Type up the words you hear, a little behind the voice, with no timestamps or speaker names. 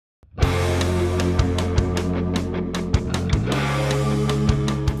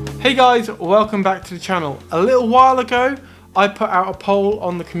Hey guys, welcome back to the channel. A little while ago, I put out a poll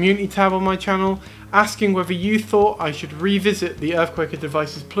on the community tab on my channel asking whether you thought I should revisit the EarthQuaker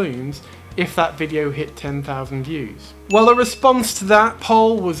Devices Plumes if that video hit 10,000 views. Well, the response to that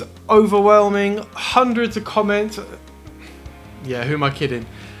poll was overwhelming, hundreds of comments. Yeah, who am I kidding?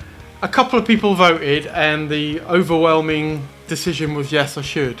 A couple of people voted and the overwhelming decision was yes, I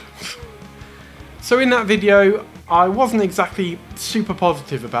should. So in that video, I wasn't exactly super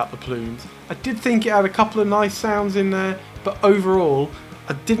positive about the Plumes. I did think it had a couple of nice sounds in there, but overall,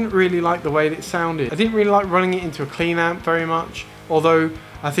 I didn't really like the way that it sounded. I didn't really like running it into a clean amp very much, although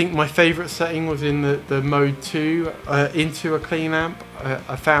I think my favourite setting was in the mode 2 into a clean amp.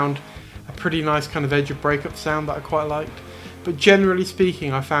 I found a pretty nice kind of edge of breakup sound that I quite liked. But generally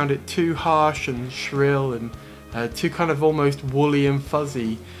speaking, I found it too harsh and shrill and too kind of almost woolly and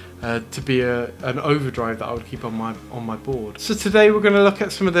fuzzy to be an overdrive that I would keep on my board. So today we're going to look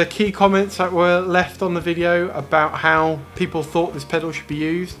at some of the key comments that were left on the video about how people thought this pedal should be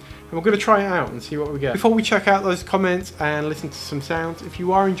used, and we're going to try it out and see what we get. Before we check out those comments and listen to some sounds, if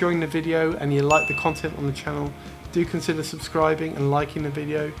you are enjoying the video and you like the content on the channel, do consider subscribing and liking the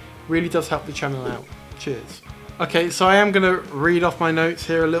video. It really does help the channel out. Cheers. Okay, so I am going to read off my notes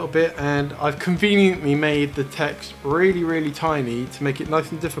here a little bit, and I've conveniently made the text really tiny to make it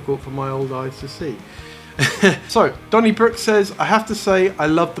nice and difficult for my old eyes to see. So, Donnie Brooks says, I have to say I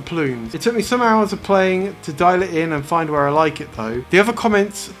love the Plumes. It took me some hours of playing to dial it in and find where I like it though. The other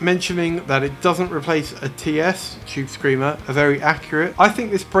comments mentioning that it doesn't replace a TS tube screamer are very accurate. I think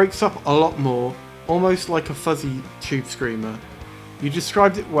this breaks up a lot more, almost like a fuzzy tube screamer. You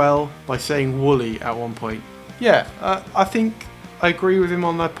described it well by saying woolly at one point. Yeah, I think I agree with him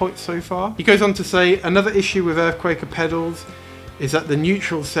on that point so far. He goes on to say, another issue with EarthQuaker pedals is that the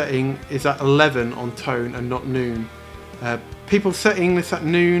neutral setting is at 11 on tone and not noon. People setting this at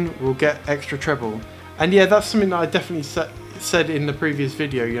noon will get extra treble. And yeah, that's something that I definitely said in the previous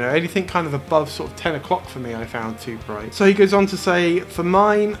video. You know, anything kind of above sort of 10 o'clock for me I found too bright. So he goes on to say, for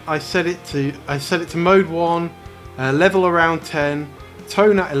mine, I set it to mode 1, level around 10,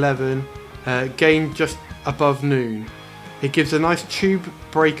 tone at 11, gain just above noon. It gives a nice tube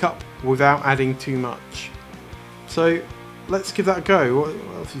breakup without adding too much. So let's give that a go. What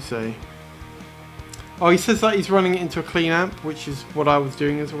else does he say? Oh, he says that he's running it into a clean amp, which is what I was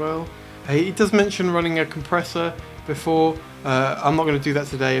doing as well. He does mention running a compressor before. I'm not going to do that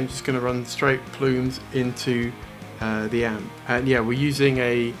today. I'm just going to run straight Plumes into the amp. And yeah, we're using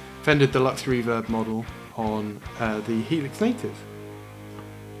a Fender Deluxe Reverb model on the Helix Native.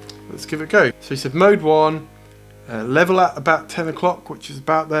 Let's give it a go. So he said mode 1, level at about 10 o'clock, which is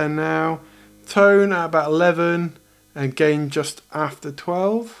about there now, tone at about 11, and gain just after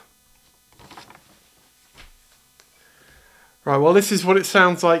 12. Right, well this is what it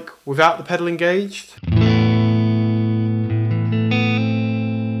sounds like without the pedal engaged.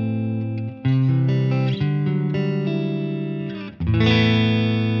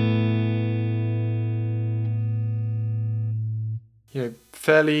 You know,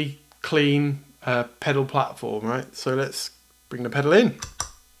 fairly clean pedal platform, right? So let's bring the pedal in.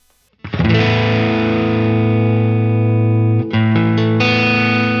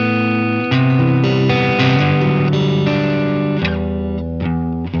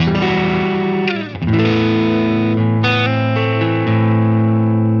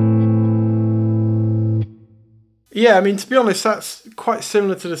 Yeah, I mean, to be honest, that's quite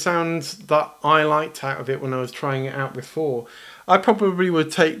similar to the sounds that I liked out of it when I was trying it out before. I probably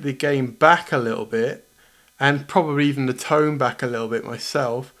would take the gain back a little bit, and probably even the tone back a little bit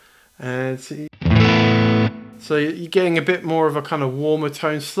myself. And so you're getting a bit more of a kind of warmer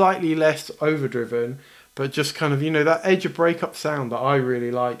tone, slightly less overdriven, but just kind of, you know, that edge of breakup sound that I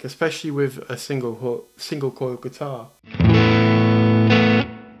really like, especially with a single coil guitar.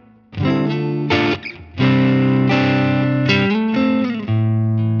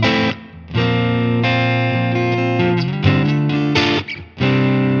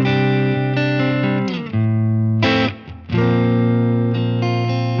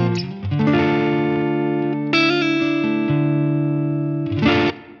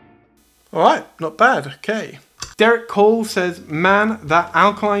 Alright, not bad, okay. Derek Cole says, man, that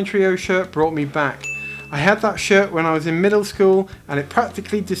Alkaline Trio shirt brought me back. I had that shirt when I was in middle school and it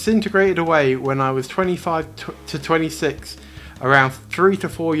practically disintegrated away when I was 25 to 26, around 3 to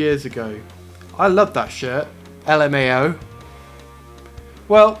 4 years ago. I love that shirt, LMAO.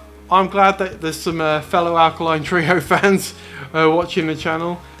 Well, I'm glad that there's some fellow Alkaline Trio fans watching the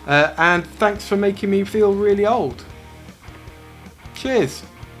channel, and thanks for making me feel really old. Cheers.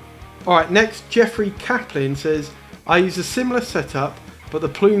 Alright, next Jeffrey Kaplan says, I use a similar setup but the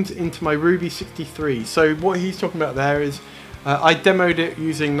Plumes into my Ruby 63. So what he's talking about there is I demoed it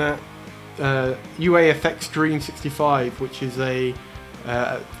using that UAFX Dream 65, which is a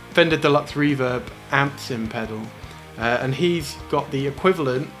Fender Deluxe Reverb amp sim pedal, and he's got the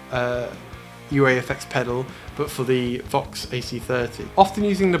equivalent UAFX pedal but for the Vox AC30, often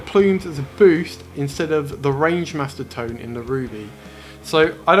using the Plumes as a boost instead of the Rangemaster tone in the Ruby.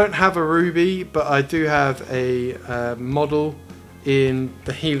 So I don't have a Ruby, but I do have a model in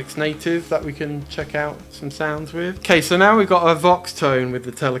the Helix Native that we can check out some sounds with. Okay, so now we've got a Vox tone with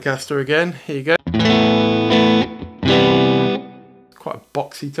the Telecaster again. Here you go. Quite a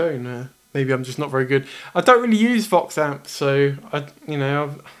boxy tone. Maybe I'm just not very good. I don't really use Vox amps, so I've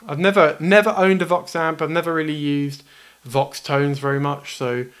never owned a Vox amp. I've never really used Vox tones very much.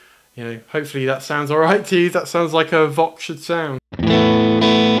 So hopefully that sounds all right to you. That sounds like a Vox should sound.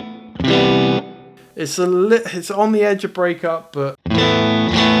 It's on the edge of breakup, but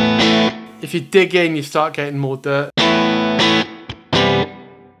if you dig in, you start getting more dirt.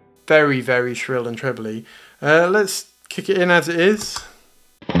 Very, very shrill and trebly. Let's kick it in as it is.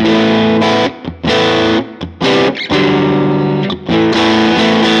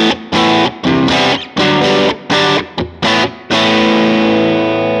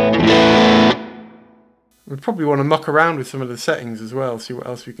 We probably want to muck around with some of the settings as well, see what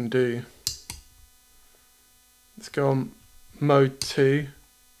else we can do. Let's go on mode 2.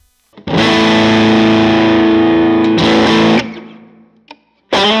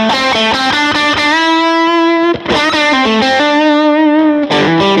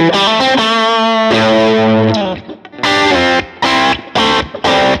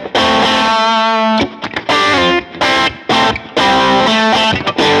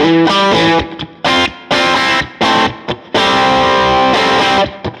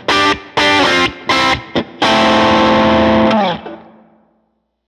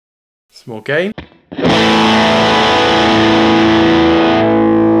 Small gain.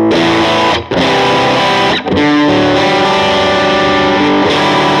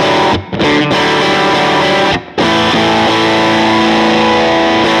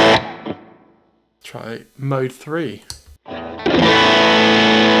 Try mode 3.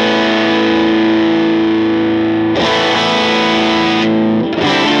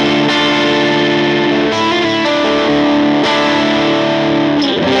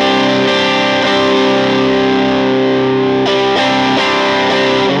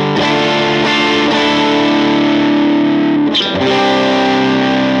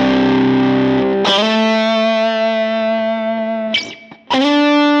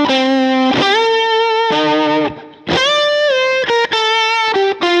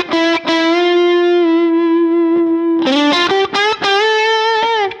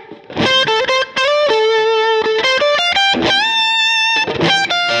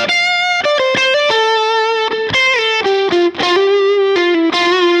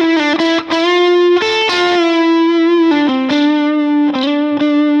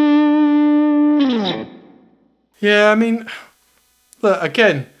 Yeah, I mean, look,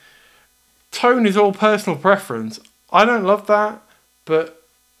 again, tone is all personal preference. I don't love that, but,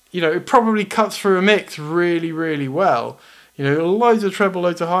 it probably cuts through a mix really, really well. Loads of treble,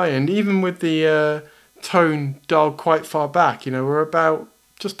 loads of high end, even with the tone dialed quite far back. We're about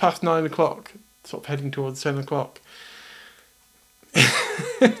just past 9 o'clock, sort of heading towards 10 o'clock.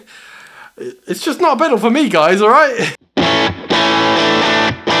 It's just not a pedal for me, guys, all right?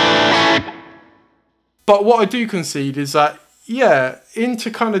 But what I do concede is that, yeah, into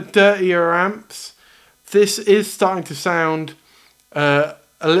kind of dirtier amps, this is starting to sound a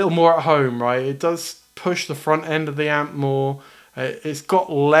little more at home, right? It does push the front end of the amp more. It's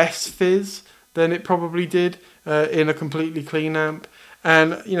got less fizz than it probably did in a completely clean amp.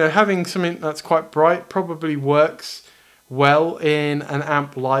 And, having something that's quite bright probably works well in an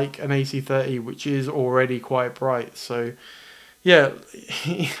amp like an AC30, which is already quite bright. So, yeah,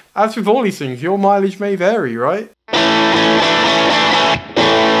 as with all these things, your mileage may vary, right?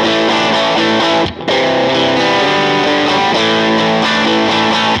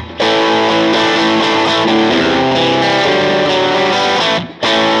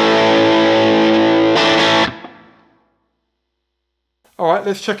 Alright,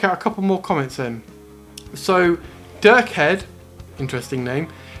 let's check out a couple more comments then. So, Dirkhead, interesting name,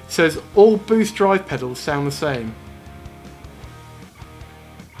 says all boost drive pedals sound the same.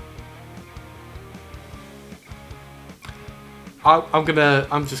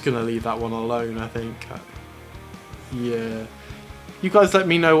 I'm just gonna leave that one alone, I think. Yeah. You guys let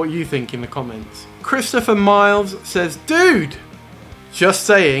me know what you think in the comments. Christopher Miles says, dude! Just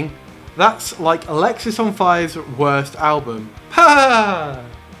saying, That's like Alexisonfire's worst album. Ha!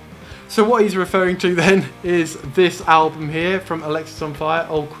 So what he's referring to then is this album here from Alexisonfire,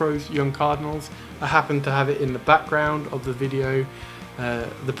 Old Crows, Young Cardinals. I happen to have it in the background of the video,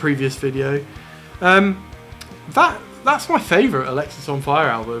 the previous video. That's my favourite Alexisonfire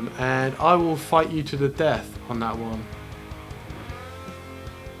album, and I will fight you to the death on that one.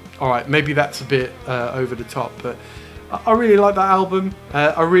 Alright, maybe that's a bit over the top, but I really like that album.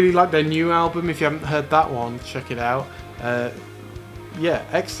 I really like their new album. If you haven't heard that one, check it out. Yeah,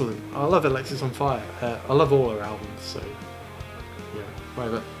 excellent. I love Alexisonfire. I love all her albums, so yeah,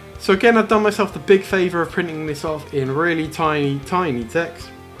 whatever. So again, I've done myself the big favour of printing this off in really tiny text.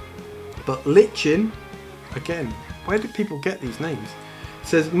 But Lichin, again, where did people get these names? It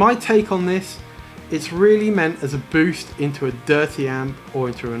says, my take on this, it's really meant as a boost into a dirty amp or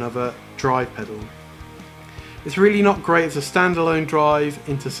into another drive pedal. It's really not great as a standalone drive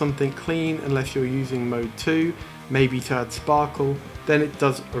into something clean unless you're using mode 2, maybe to add sparkle, then it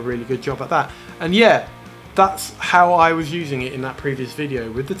does a really good job at that. And yeah, that's how I was using it in that previous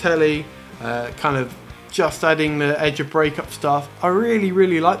video with the telly, kind of just adding the edge of breakup stuff. I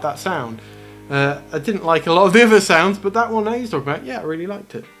really like that sound. I didn't like a lot of the other sounds, but that one that he's talking about, yeah, I really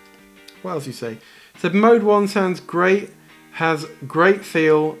liked it. What else you say? So mode 1 sounds great, has great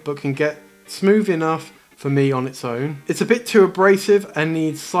feel, but can get smooth enough for me on its own. It's a bit too abrasive and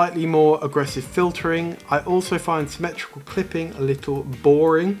needs slightly more aggressive filtering. I also find symmetrical clipping a little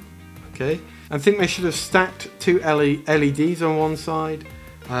boring. Okay, I think they should have stacked 2 LEDs on one side.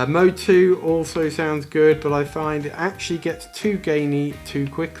 Mode 2 also sounds good, but I find it actually gets too gainy too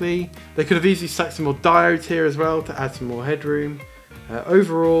quickly. They could have easily stacked some more diodes here as well to add some more headroom.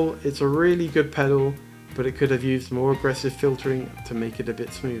 Overall, it's a really good pedal, but it could have used more aggressive filtering to make it a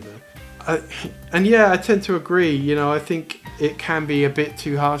bit smoother. And yeah, I tend to agree. You know, I think it can be a bit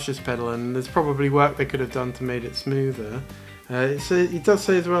too harsh, this pedal, and there's probably work they could have done to make it smoother. It does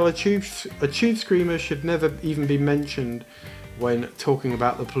say as well, a tube screamer should never even be mentioned when talking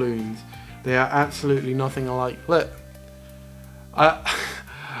about the Plumes. They are absolutely nothing alike. Look,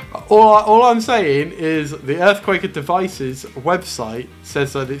 all I'm saying is the EarthQuaker Devices website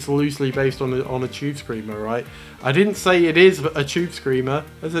says that it's loosely based on a tube screamer, right? I didn't say it is a tube screamer.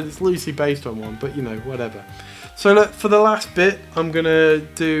 I said it's loosely based on one, but you know, whatever. So look, for the last bit, I'm gonna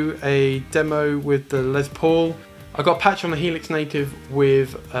do a demo with the Les Paul. I got a patch on the Helix Native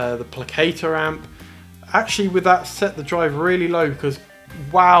with the Placator amp. Actually, with that, set the drive really low because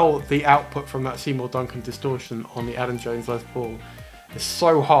wow, the output from that Seymour Duncan distortion on the Adam Jones Les Paul is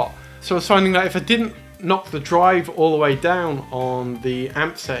so hot. So I was finding that if I didn't knock the drive all the way down on the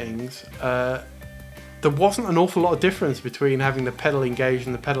amp settings, there wasn't an awful lot of difference between having the pedal engaged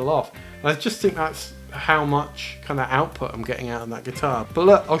and the pedal off. And I just think that's how much kind of output I'm getting out of that guitar. But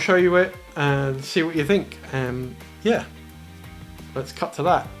look, I'll show you it and see what you think. Yeah, let's cut to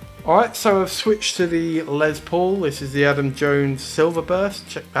that. Alright, so I've switched to the Les Paul. This is the Adam Jones Silverburst.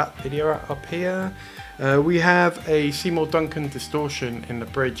 Check that video out up here. We have a Seymour Duncan distortion in the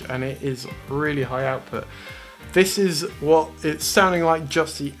bridge and it is really high output. This is what it's sounding like,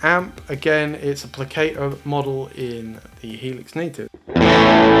 just the amp. Again, it's a Placator model in the Helix Native.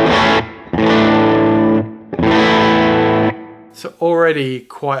 So already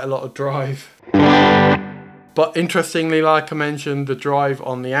quite a lot of drive. But interestingly, like I mentioned, the drive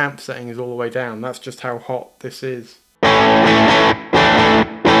on the amp setting is all the way down. That's just how hot this is.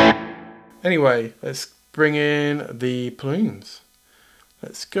 Anyway, let's bring in the Plumes.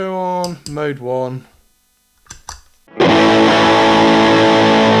 Let's go on mode 1.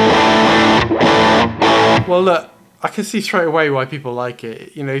 Well look, I can see straight away why people like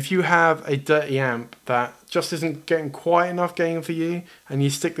it. You know, if you have a dirty amp that just isn't getting quite enough gain for you and you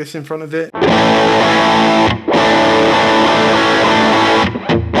stick this in front of it,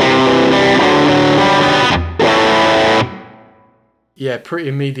 yeah, pretty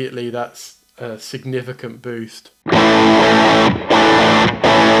immediately that's a significant boost.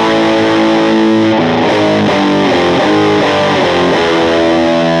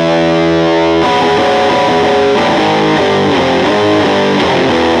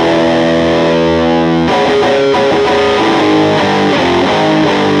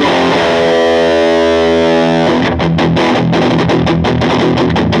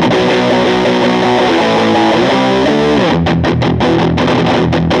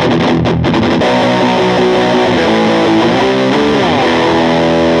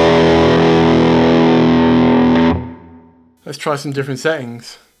 Let's try some different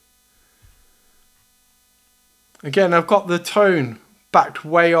settings. Again, I've got the tone backed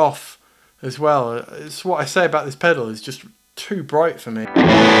way off as well. It's what I say about this pedal, is just too bright for me.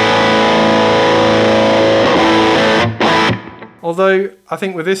 Although, I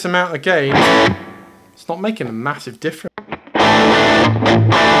think with this amount of gain, it's not making a massive difference.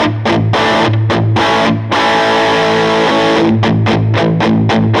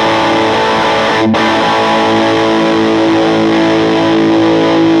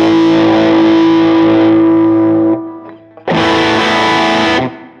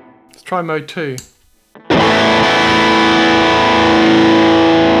 Let's try mode 2.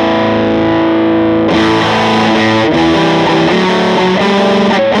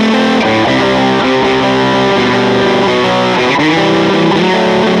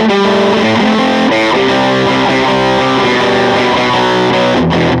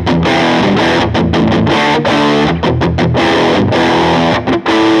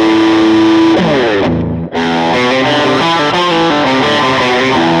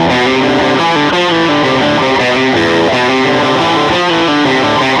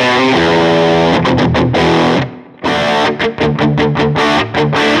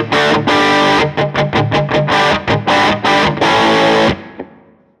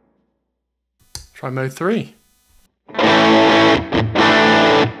 Try mode 3.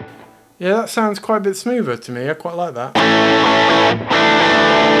 Yeah, that sounds quite a bit smoother to me. I quite like that.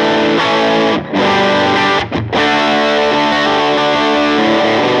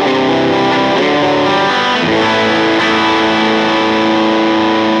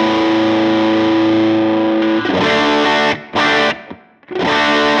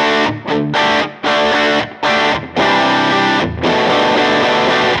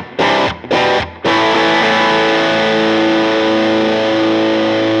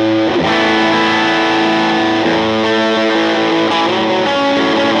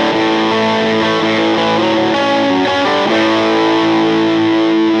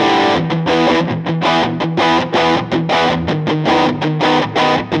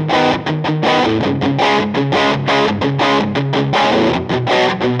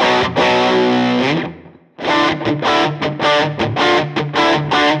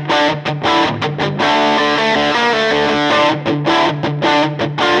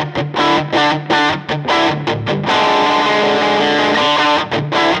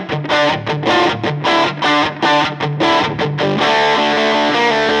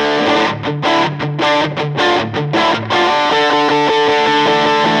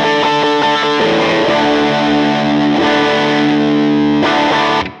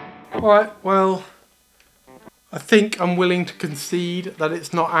 Alright, well, I think I'm willing to concede that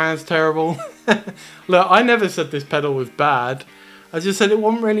it's not as terrible. Look, I never said this pedal was bad. I just said it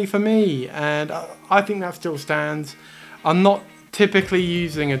wasn't really for me, and I think that still stands. I'm not typically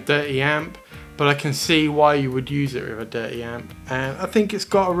using a dirty amp, but I can see why you would use it with a dirty amp, and I think it's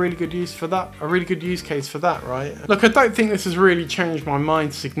got a really good use for that, a really good use case for that, right? Look, I don't think this has really changed my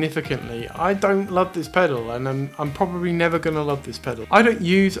mind significantly. I don't love this pedal, and I'm probably never going to love this pedal. I don't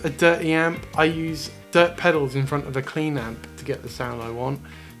use a dirty amp. I use dirt pedals in front of a clean amp to get the sound I want.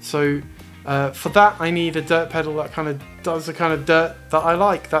 So for that, I need a dirt pedal that kind of does the kind of dirt that I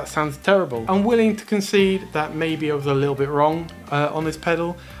like. That sounds terrible. I'm willing to concede that maybe I was a little bit wrong on this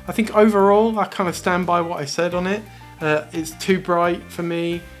pedal. I think overall, I kind of stand by what I said on it. It's too bright for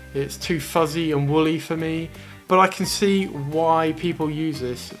me. It's too fuzzy and woolly for me. But I can see why people use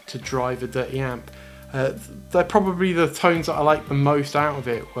this to drive a dirty amp. They're probably the tones that I like the most out of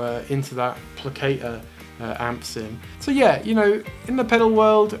it were into that plicator amp sim. So yeah, you know, in the pedal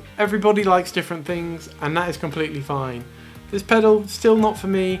world, everybody likes different things, and that is completely fine. This pedal, still not for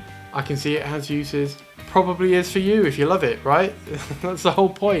me. I can see it has uses. Probably is for you if you love it, right? That's the whole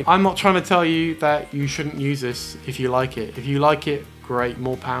point. I'm not trying to tell you that you shouldn't use this if you like it. If you like it, great,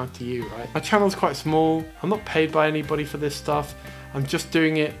 more power to you, right? My channel's quite small. I'm not paid by anybody for this stuff. I'm just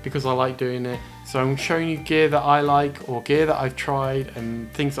doing it because I like doing it. So I'm showing you gear that I like, or gear that I've tried,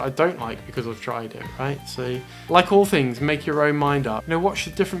 and things that I don't like because I've tried it, right? So, like all things, make your own mind up. You know, watch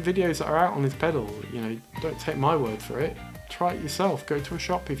the different videos that are out on this pedal. You know, don't take my word for it. Try it yourself. Go to a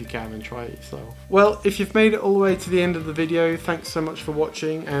shop if you can and try it yourself. Well, if you've made it all the way to the end of the video, thanks so much for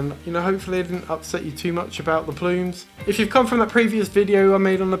watching, and you know, hopefully I didn't upset you too much about the plumes. If you've come from that previous video I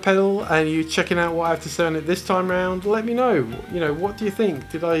made on the pedal and you're checking out what I have to say on it this time round, let me know. You know, what do you think?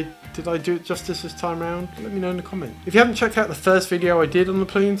 Did I do it justice this time round? Let me know in the comment. If you haven't checked out the first video I did on the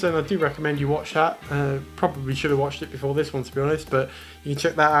plumes, then I do recommend you watch that. Probably should have watched it before this one, to be honest, but you can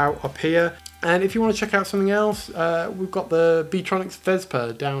check that out up here. And if you want to check out something else, we've got the B-Tronics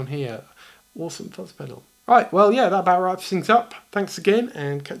Vespa down here. Awesome fuzz pedal. Right, well, yeah, that about wraps things up. Thanks again,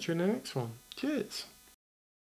 and catch you in the next one. Cheers.